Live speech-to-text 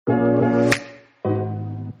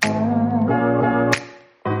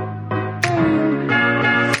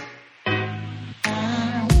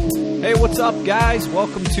What's up, guys?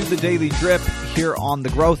 Welcome to the Daily Drip here on the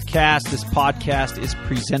Growthcast. This podcast is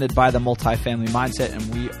presented by the Multifamily Mindset,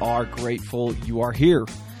 and we are grateful you are here.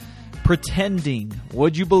 Pretending.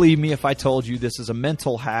 Would you believe me if I told you this is a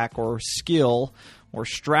mental hack or skill or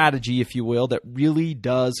strategy, if you will, that really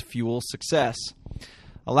does fuel success?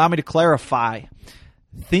 Allow me to clarify.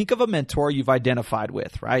 Think of a mentor you've identified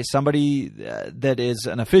with, right? Somebody that is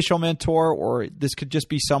an official mentor, or this could just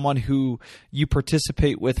be someone who you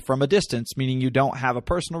participate with from a distance, meaning you don't have a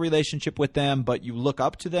personal relationship with them, but you look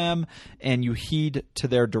up to them and you heed to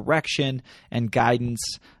their direction and guidance,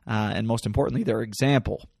 and most importantly, their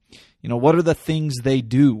example. You know, what are the things they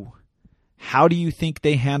do? How do you think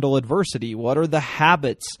they handle adversity? What are the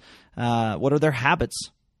habits? What are their habits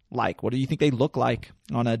like? What do you think they look like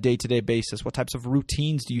on a day-to-day basis? What types of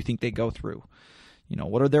routines do you think they go through? You know,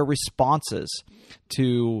 what are their responses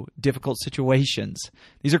to difficult situations?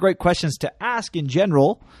 These are great questions to ask in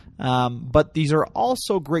general, but these are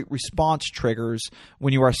also great response triggers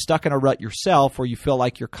when you are stuck in a rut yourself, or you feel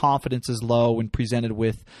like your confidence is low when presented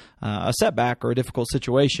with a setback or a difficult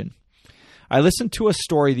situation. I listened to a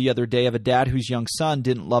story the other day of a dad whose young son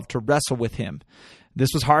didn't love to wrestle with him. This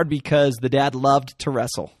was hard because the dad loved to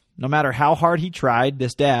wrestle. No matter how hard he tried,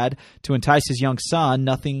 this dad, to entice his young son,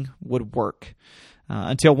 nothing would work.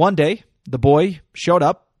 Until one day, the boy showed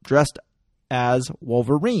up dressed as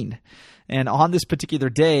Wolverine. And on this particular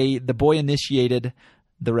day, the boy initiated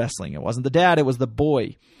the wrestling. It wasn't the dad, it was the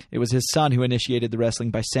boy. It was his son who initiated the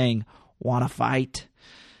wrestling by saying, "Wanna fight?"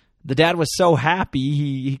 The dad was so happy,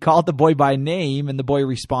 he called the boy by name, and the boy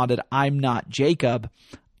responded, "I'm not Jacob,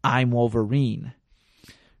 I'm Wolverine."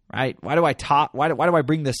 Right? Why do I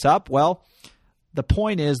bring this up? Well, the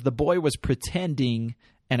point is the boy was pretending,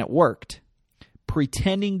 and it worked.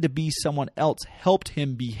 Pretending to be someone else helped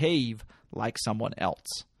him behave like someone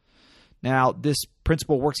else. Now, this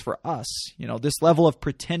principle works for us. You know, this level of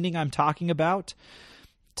pretending I'm talking about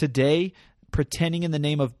today, pretending in the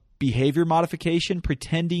name of behavior modification,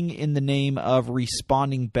 pretending in the name of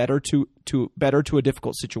responding better to a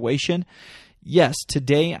difficult situation. Yes,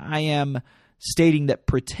 today I am stating that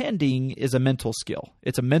pretending is a mental skill.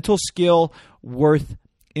 It's a mental skill worth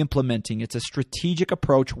implementing. It's a strategic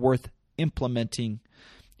approach worth implementing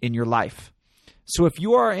in your life. So if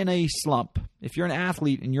you are in a slump, if you're an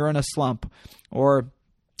athlete and you're in a slump, or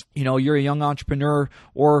you're a young entrepreneur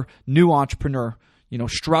or new entrepreneur,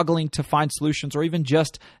 struggling to find solutions, or even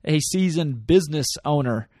just a seasoned business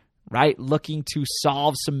owner, right, looking to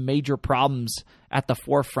solve some major problems at the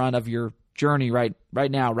forefront of your journey right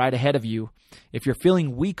now, right ahead of you. If you're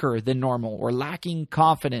feeling weaker than normal or lacking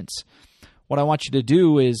confidence, what I want you to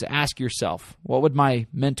do is ask yourself, what would my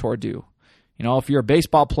mentor do? If you're a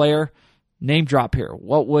baseball player, name drop here.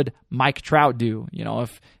 What would Mike Trout do?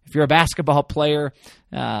 If you're a basketball player,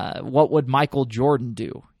 what would Michael Jordan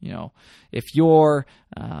do? If you're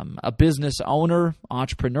a business owner,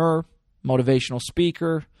 entrepreneur, motivational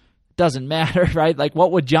speaker, doesn't matter, right? Like,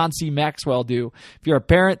 what would John C. Maxwell do? If you're a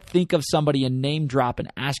parent, think of somebody and name drop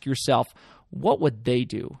and ask yourself, what would they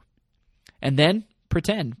do? And then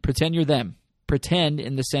pretend you're them. Pretend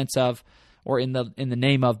in the sense of, or in the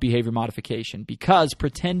name of behavior modification, because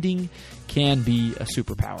pretending can be a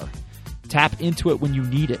superpower. Tap into it when you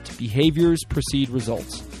need it. Behaviors precede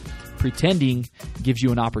results. Pretending gives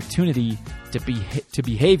you an opportunity to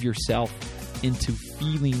behave yourself into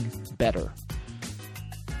feeling better.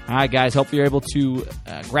 All right, guys, hopefully you're able to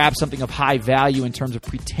grab something of high value in terms of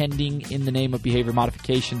pretending in the name of behavior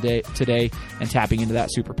modification today and tapping into that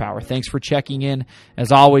superpower. Thanks for checking in,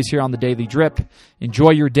 as always, here on the Daily Drip. Enjoy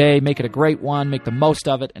your day. Make it a great one. Make the most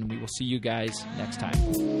of it, and we will see you guys next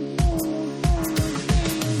time.